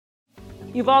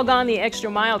You've all gone the extra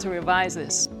mile to revise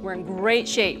this. We're in great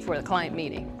shape for the client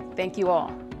meeting. Thank you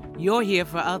all. You're here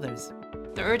for others.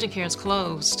 The urgent care is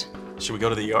closed. Should we go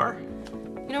to the ER?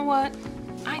 You know what?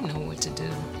 I know what to do.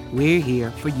 We're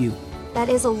here for you. That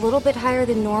is a little bit higher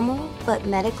than normal, but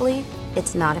medically,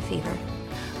 it's not a fever.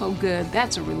 Oh, good.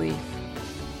 That's a relief.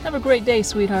 Have a great day,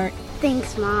 sweetheart.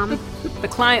 Thanks, Mom. The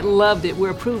client loved it.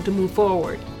 We're approved to move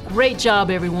forward. Great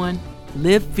job, everyone.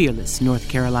 Live fearless, North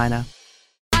Carolina.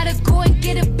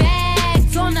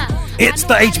 It's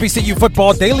the HBCU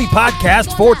Football Daily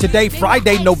Podcast for today,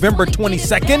 Friday, November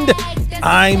 22nd.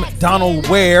 I'm Donald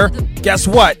Ware. Guess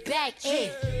what?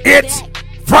 It's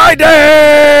Friday!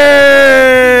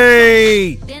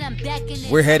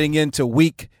 We're heading into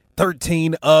week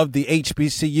 13 of the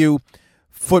HBCU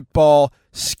football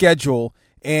schedule.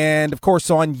 And, of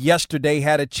course, on yesterday,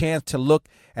 had a chance to look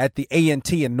at the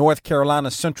A&T and North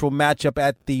Carolina Central matchup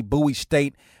at the Bowie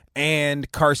State and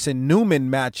Carson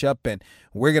Newman matchup. And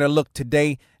we're going to look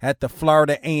today at the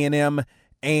Florida A&M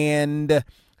and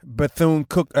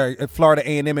Florida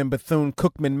A&M and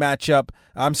Bethune-Cookman matchup.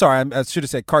 I'm sorry, I should have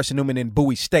said Carson Newman and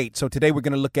Bowie State. So today we're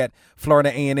going to look at Florida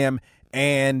A&M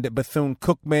and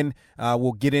Bethune-Cookman.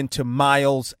 We'll get into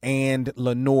Miles and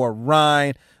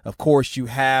Lenoir-Rhyne. Of course, you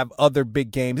have other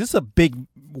big games. This is a big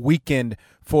weekend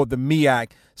for the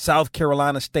MEAC. South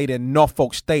Carolina State and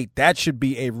Norfolk State. That should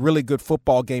be a really good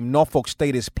football game. Norfolk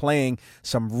State is playing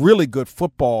some really good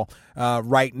football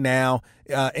right now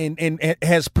and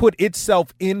has put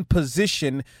itself in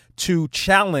position to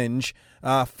challenge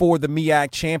for the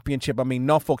MEAC championship. I mean,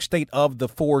 Norfolk State, of the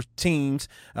four teams,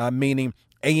 meaning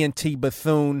A&T,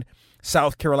 Bethune,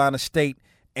 South Carolina State,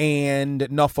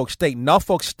 and Norfolk State.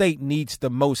 Norfolk State needs the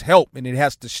most help, and it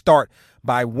has to start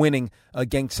by winning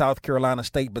against South Carolina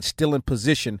State, but still in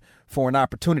position for an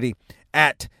opportunity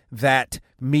at that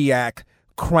MEAC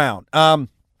crown.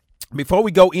 Before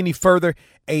we go any further,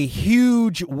 a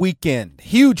huge weekend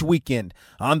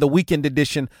on the weekend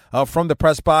edition of From the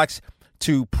Press Box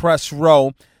to Press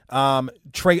Row.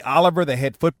 Trey Oliver, the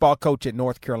head football coach at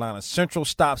North Carolina Central,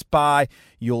 stops by.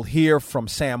 You'll hear from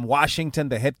Sam Washington,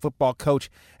 the head football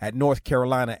coach at North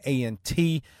Carolina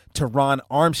A&T. Teron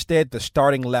Armstead, the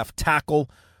starting left tackle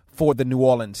for the New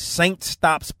Orleans Saints,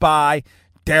 stops by.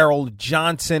 Daryl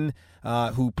Johnson,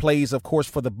 who plays, of course,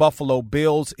 for the Buffalo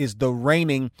Bills, is the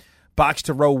reigning Box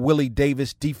to Row Willie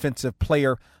Davis Defensive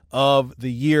Player of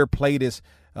the Year. Played his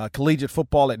collegiate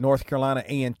football at North Carolina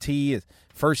A&T, his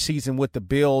first season with the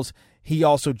Bills. He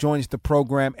also joins the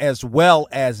program, as well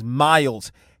as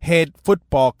Miles head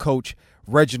football coach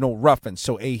Reginald Ruffin.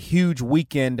 So a huge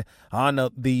weekend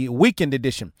on the weekend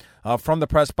edition From the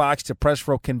Press Box to Press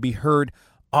Row can be heard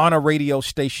on a radio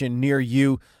station near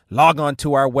you. Log on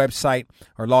to our website,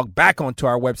 or log back onto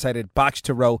our website at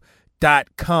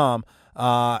boxtorow.com.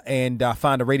 And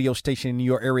find a radio station in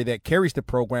your area that carries the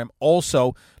program.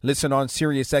 Also, listen on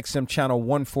Sirius XM Channel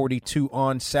 142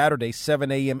 on Saturday, 7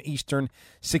 a.m. Eastern,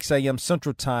 6 a.m.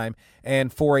 Central Time,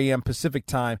 and 4 a.m. Pacific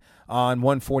Time on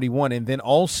 141. And then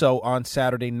also on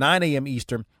Saturday, 9 a.m.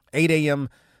 Eastern, 8 a.m.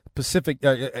 Pacific,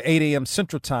 8 a.m.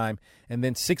 Central Time, and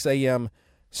then 6 a.m.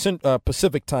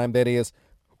 Pacific Time, that is,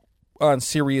 on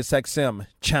Sirius XM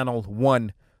Channel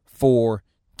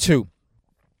 142.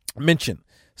 Mention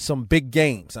some big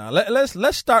games.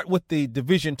 Let's start with the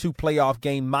Division II playoff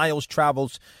game. Miles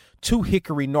travels to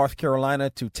Hickory, North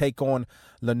Carolina, to take on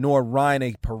Lenoir-Rhyne,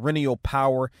 a perennial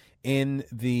power in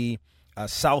the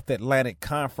South Atlantic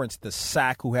Conference, the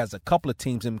SAC, who has a couple of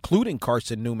teams, including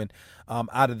Carson Newman,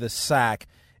 out of the SAC.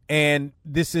 And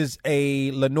this is a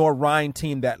Lenoir-Rhyne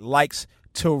team that likes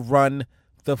to run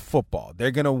the football. They're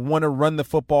going to want to run the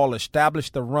football, establish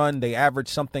the run. They average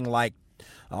something like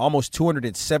almost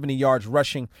 270 yards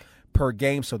rushing per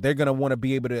game. So they're going to want to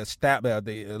be able to establish,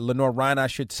 the Lenoir-Rhyne, I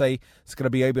should say, is going to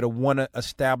be able to want to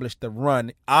establish the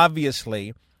run.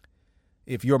 Obviously,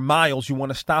 if you're Miles, you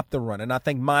want to stop the run. And I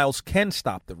think Miles can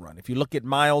stop the run. If you look at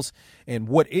Miles and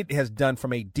what it has done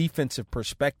from a defensive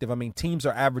perspective, I mean, teams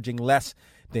are averaging less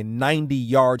than 90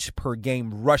 yards per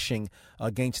game rushing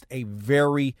against a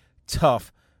very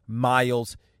tough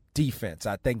Miles defense.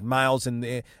 I think Miles,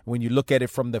 when you look at it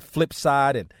from the flip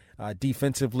side and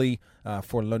defensively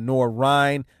for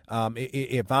Lenoir-Rhyne,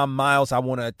 if I'm Miles, I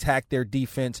want to attack their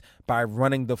defense by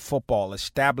running the football,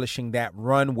 establishing that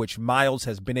run, which Miles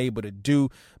has been able to do.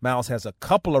 Miles has a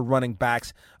couple of running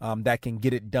backs that can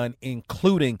get it done,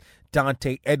 including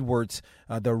Dante Edwards,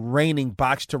 the reigning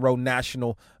Box to Row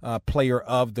National Player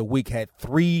of the Week, had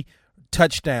three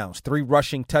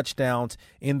rushing touchdowns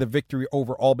in the victory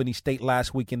over Albany State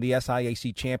last week in the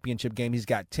SIAC championship game. He's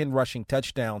got 10 rushing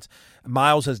touchdowns.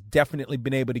 Miles has definitely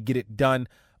been able to get it done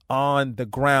on the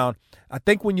ground. I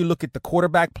think when you look at the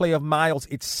quarterback play of Miles,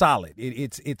 it's solid.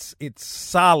 It's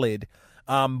solid.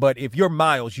 But if you're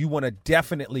Miles, you want to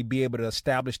definitely be able to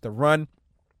establish the run.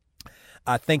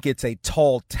 I think it's a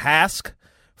tall task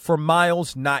for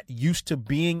Miles, not used to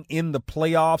being in the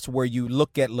playoffs, where you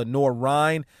look at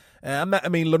Lenoir-Rhyne.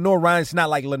 Lenoir-Rhyne's not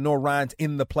like Lenoir-Rhyne's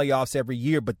in the playoffs every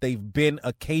year, but they've been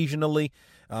occasionally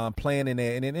playing in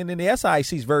the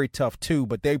SIAC is very tough too,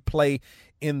 but they play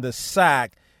in the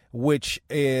SAC, which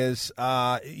is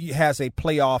has a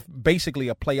playoff, basically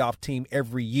a playoff team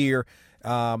every year. The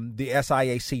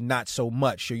SIAC not so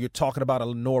much. So you're talking about a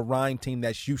Lenoir-Rhyne team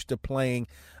that's used to playing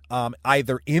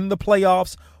either in the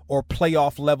playoffs or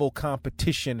playoff level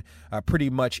competition pretty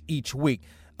much each week.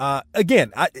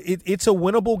 Again, it's a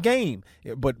winnable game,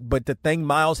 but the thing,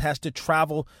 Miles has to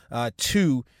travel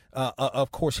to,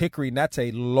 of course, Hickory, and that's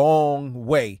a long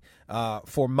way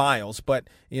for Miles. But,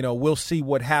 we'll see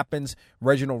what happens.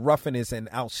 Reginald Ruffin is an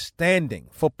outstanding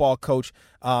football coach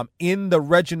in the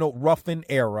Reginald Ruffin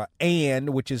era,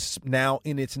 and which is now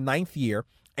in its 9th year,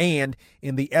 and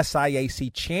in the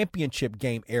SIAC championship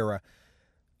game era.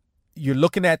 You're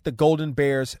looking at the Golden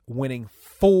Bears winning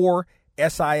 4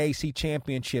 SIAC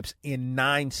championships in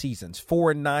 9 seasons.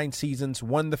 4 in 9 seasons,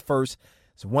 won the first,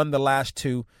 won the last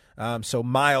 2. So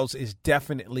Miles is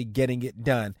definitely getting it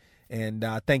done, and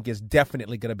I think is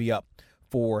definitely going to be up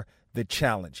for the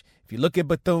challenge. If you look at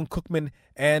Bethune-Cookman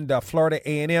and Florida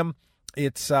A&M,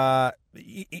 it's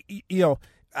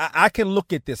I can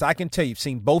look at this. I can tell you've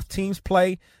seen both teams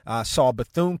play. Saw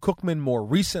Bethune-Cookman more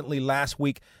recently last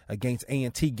week against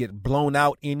A&T get blown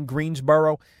out in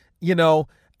Greensboro.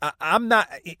 I'm not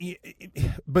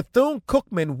 –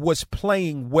 Bethune-Cookman was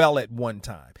playing well at one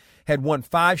time, had won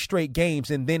 5 straight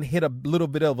games and then hit a little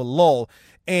bit of a lull.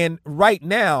 And right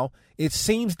now it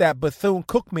seems that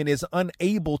Bethune-Cookman is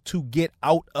unable to get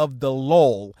out of the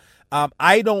lull.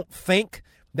 I don't think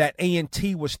that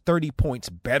A&T was 30 points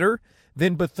better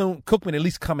than Bethune-Cookman, at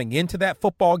least coming into that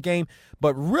football game.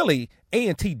 But really,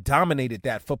 A&T dominated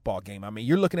that football game. I mean,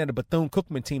 you're looking at a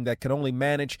Bethune-Cookman team that can only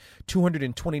manage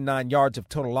 229 yards of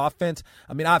total offense.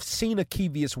 I mean, I've seen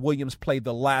Akevius Williams play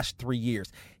the last 3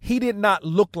 years. He did not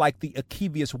look like the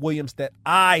Akevius Williams that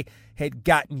I had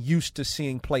gotten used to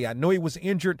seeing play. I know he was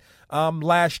injured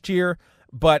last year,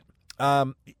 but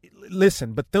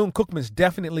listen, Bethune-Cookman's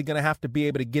definitely going to have to be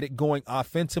able to get it going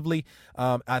offensively.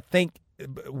 I think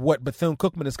what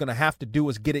Bethune-Cookman is going to have to do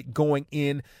is get it going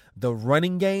in the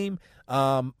running game.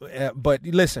 But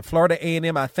listen, Florida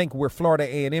A&M, I think where Florida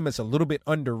A&M is a little bit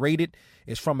underrated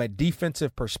is from a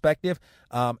defensive perspective,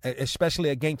 especially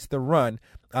against the run.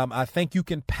 I think you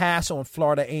can pass on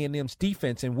Florida A&M's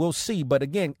defense, and we'll see. But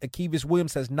again, Akevius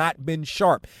Williams has not been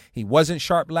sharp. He wasn't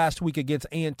sharp last week against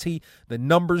A&T. The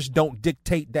numbers don't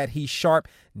dictate that he's sharp.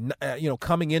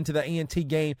 Coming into the A&T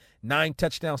game, 9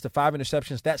 touchdowns to 5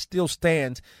 interceptions. That still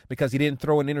stands because he didn't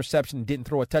throw an interception, didn't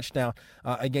throw a touchdown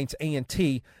against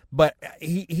A&T. But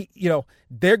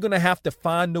they're going to have to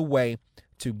find a way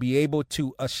to be able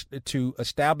to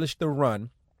establish the run,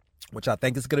 which I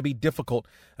think is going to be difficult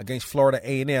against Florida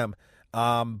A&M.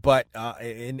 But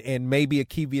maybe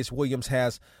Akevius Williams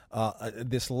has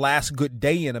this last good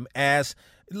day in him.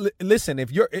 Listen,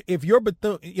 if you're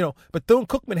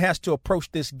Bethune-Cookman has to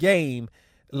approach this game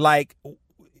like,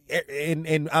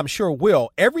 and I'm sure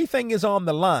will. Everything is on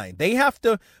the line. They have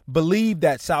to believe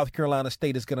that South Carolina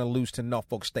State is going to lose to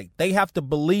Norfolk State. They have to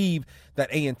believe that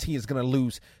A&T is going to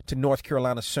lose to North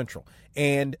Carolina Central.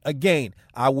 And again,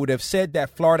 I would have said that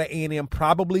Florida A&M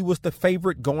probably was the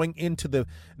favorite going into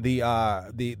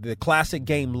the Classic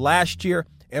game last year,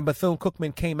 and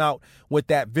Bethune-Cookman came out with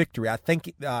that victory. I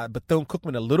think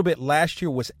Bethune-Cookman a little bit last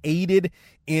year was aided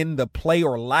in the play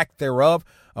or lack thereof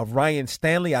of Ryan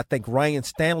Stanley. I think Ryan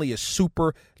Stanley is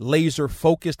super laser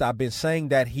focused. I've been saying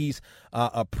that he's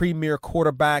a premier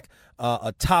quarterback,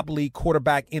 a top league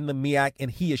quarterback in the MEAC, and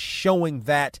he is showing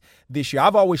that this year.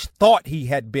 I've always thought he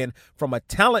had been from a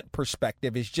talent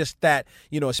perspective. It's just that,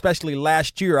 especially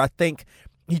last year, I think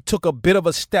he took a bit of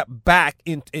a step back,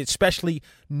 especially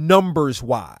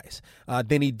numbers-wise,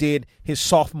 than he did his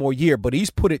sophomore year. But he's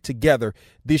put it together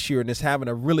this year and is having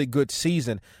a really good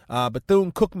season.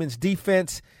 Bethune-Cookman's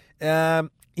defense, I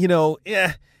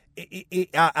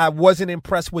wasn't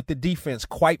impressed with the defense,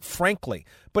 quite frankly.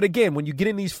 But again, when you get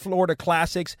in these Florida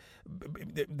Classics,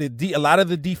 a lot of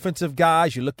the defensive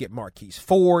guys, you look at Marquise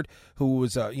Ford, who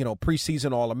was a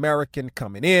preseason All-American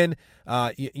coming in.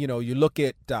 You look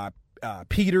at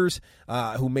Peters,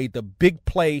 who made the big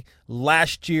play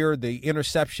last year, the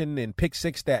interception and pick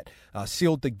six that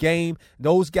sealed the game.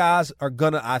 Those guys are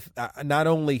going to not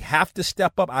only have to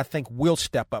step up, I think will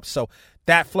step up. So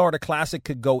that Florida Classic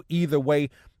could go either way.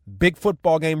 Big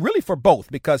football game, really, for both,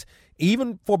 because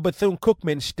even for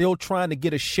Bethune-Cookman, still trying to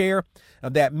get a share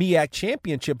of that MEAC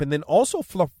championship, and then also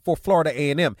for Florida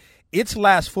A&M, its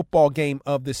last football game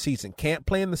of the season. Can't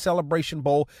play in the Celebration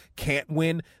Bowl, can't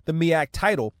win the MEAC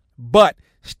title, but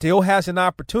still has an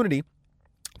opportunity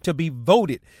to be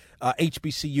voted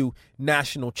HBCU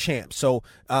national champ. So,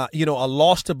 a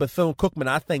loss to Bethune-Cookman,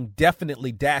 I think,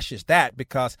 definitely dashes that,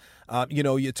 because,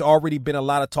 it's already been a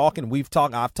lot of talk, and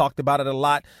I've talked about it a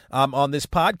lot on this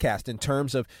podcast in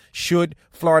terms of should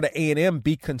Florida A&M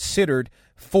be considered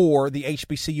for the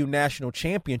HBCU national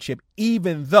championship,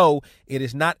 even though it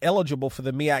is not eligible for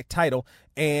the MEAC title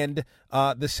and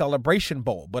the Celebration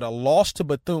Bowl. But a loss to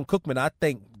Bethune-Cookman, I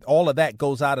think all of that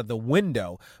goes out of the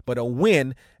window. But a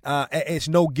win, it's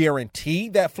no guarantee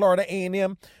that Florida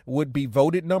A&M would be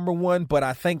voted number one, but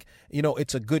I think,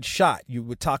 it's a good shot. You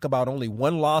would talk about only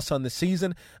one loss on the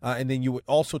season, and then you would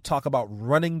also talk about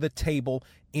running the table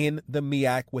in the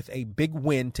MEAC with a big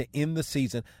win to end the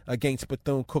season against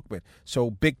Bethune-Cookman. So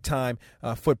big-time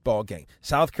football game.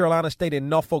 South Carolina State and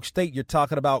Norfolk State, you're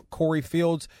talking about Corey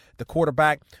Fields, the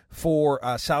quarterback for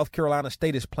South Carolina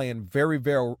State, is playing very,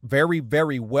 very, very,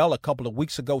 very well. A couple of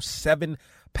weeks ago, 7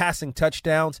 passing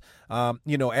touchdowns.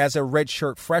 As a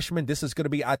redshirt freshman, this is going to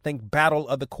be, I think, battle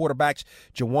of the quarterbacks.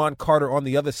 Jawan Carter on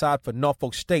the other side for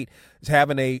Norfolk State is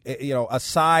having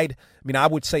aside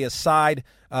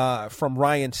from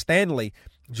Ryan Stanley.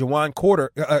 Juwan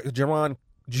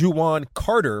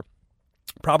Carter,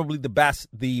 probably the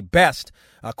best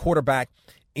quarterback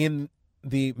in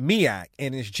the MEAC,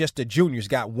 and is just a junior. He's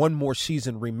got one more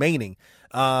season remaining.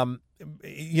 I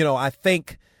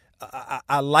think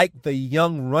I like the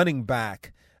young running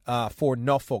back for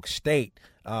Norfolk State.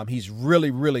 He's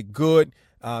really, really good.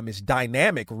 He's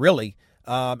dynamic, really.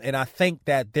 And I think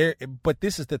that but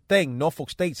this is the thing. Norfolk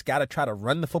State's got to try to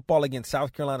run the football against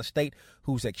South Carolina State,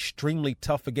 who's extremely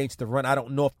tough against the run. I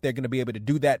don't know if they're going to be able to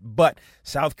do that, but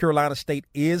South Carolina State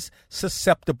is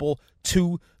susceptible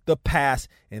to the pass,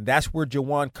 and that's where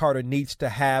Jawan Carter needs to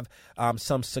have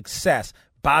some success.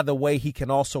 By the way, he can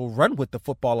also run with the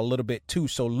football a little bit too,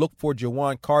 so look for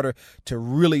Jawan Carter to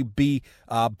really be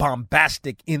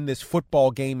bombastic in this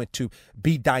football game and to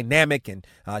be dynamic and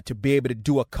to be able to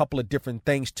do a couple of different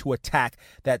things to attack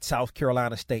that South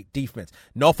Carolina State defense.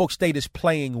 Norfolk State is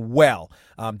playing well.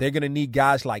 They're going to need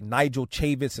guys like Nigel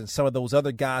Chavis and some of those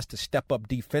other guys to step up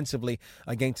defensively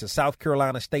against a South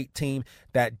Carolina State team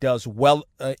that does well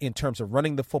in terms of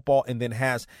running the football and then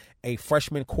has a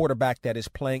freshman quarterback that is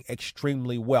playing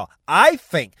extremely well. I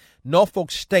think Norfolk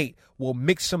State will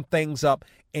mix some things up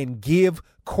and give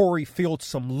Corey Fields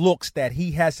some looks that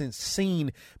he hasn't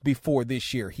seen before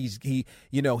this year. He's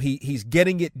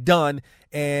getting it done,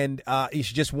 and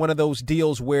it's just one of those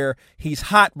deals where he's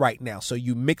hot right now. So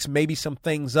you mix maybe some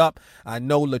things up. I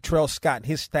know Latrell Scott and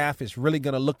his staff is really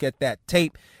going to look at that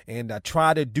tape and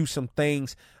try to do some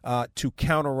things to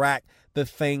counteract the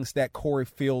things that Corey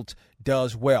Fields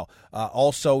does well.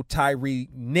 Also, Tyree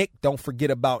Nick, don't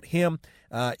forget about him.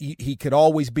 He could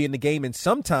always be in the game, and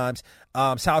sometimes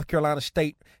South Carolina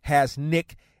State has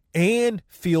Nick and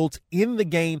Fields in the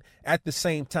game at the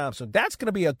same time. So that's going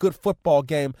to be a good football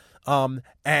game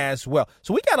as well.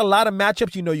 So we got a lot of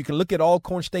matchups. You can look at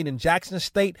Alcorn State and Jackson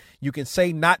State. You can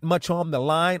say not much on the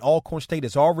line. Alcorn State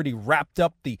has already wrapped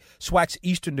up the SWAC's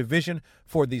Eastern Division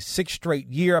for the 6th straight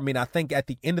year. I think at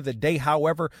the end of the day,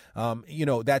 however,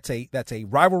 that's a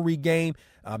rivalry game.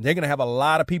 They're going to have a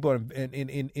lot of people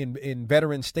in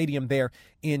Veterans Stadium there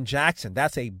in Jackson.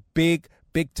 That's a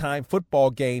big-time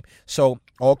football game. So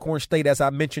Alcorn State, as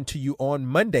I mentioned to you on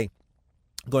Monday,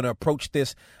 going to approach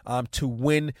this to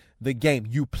win the game.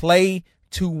 You play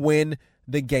to win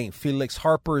the game. Felix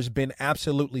Harper has been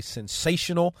absolutely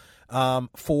sensational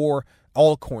for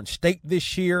Alcorn State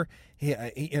this year.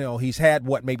 He's had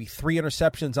maybe 3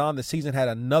 interceptions on the season, had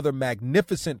another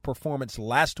magnificent performance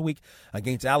last week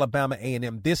against Alabama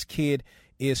A&M. This kid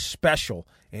is special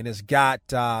and has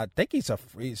got, I think he's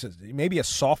maybe a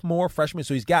sophomore, freshman,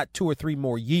 so he's got 2 or 3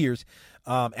 more years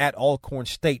at Alcorn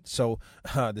State. So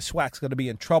the SWAC's going to be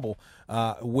in trouble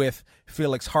with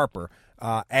Felix Harper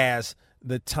as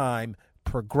the time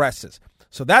progresses.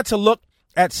 So that's a look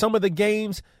at some of the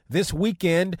games this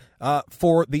weekend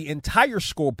for the entire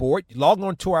scoreboard. Log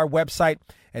on to our website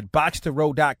at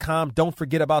boxtorow.com. Don't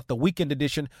forget about the weekend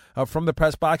edition of From the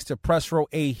Press Box to Press Row,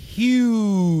 a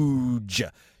huge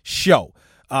show.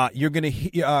 You're going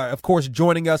to, of course,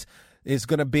 joining us is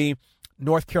going to be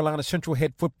North Carolina Central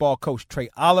head football coach Trey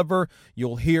Oliver.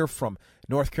 You'll hear from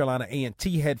North Carolina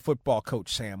A&T head football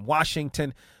coach Sam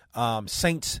Washington,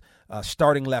 Saints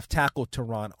starting left tackle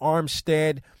Teron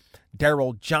Armstead,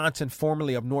 Daryl Johnson,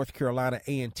 formerly of North Carolina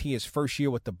A&T, his first year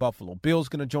with the Buffalo Bills,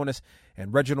 going to join us,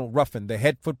 and Reginald Ruffin, the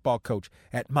head football coach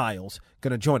at Miles,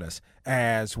 going to join us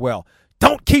as well.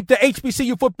 Don't keep the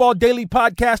HBCU Football Daily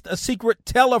Podcast a secret.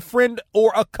 Tell a friend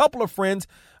or a couple of friends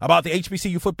about the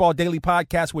HBCU Football Daily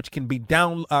Podcast, which can be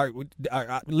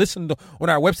listened on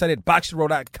our website at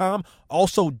boxtorow.com.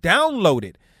 Also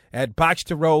downloaded at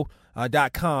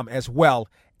boxtorow.com as well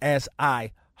as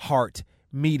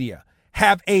iHeartMedia.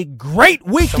 Have a great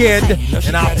weekend,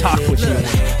 and I'll talk with you.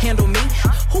 Handle me?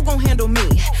 Who gon' handle me?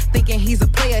 Thinking he's a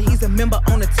player, he's a member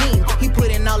on the team. He put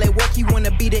in all that work, he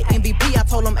wanna be the MVP. I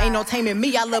told him ain't no taming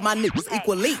me. I love my niggas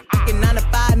equally. Thinking 9 to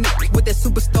 5 niggas with that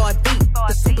superstar beat.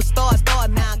 The superstar star,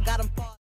 now I got him.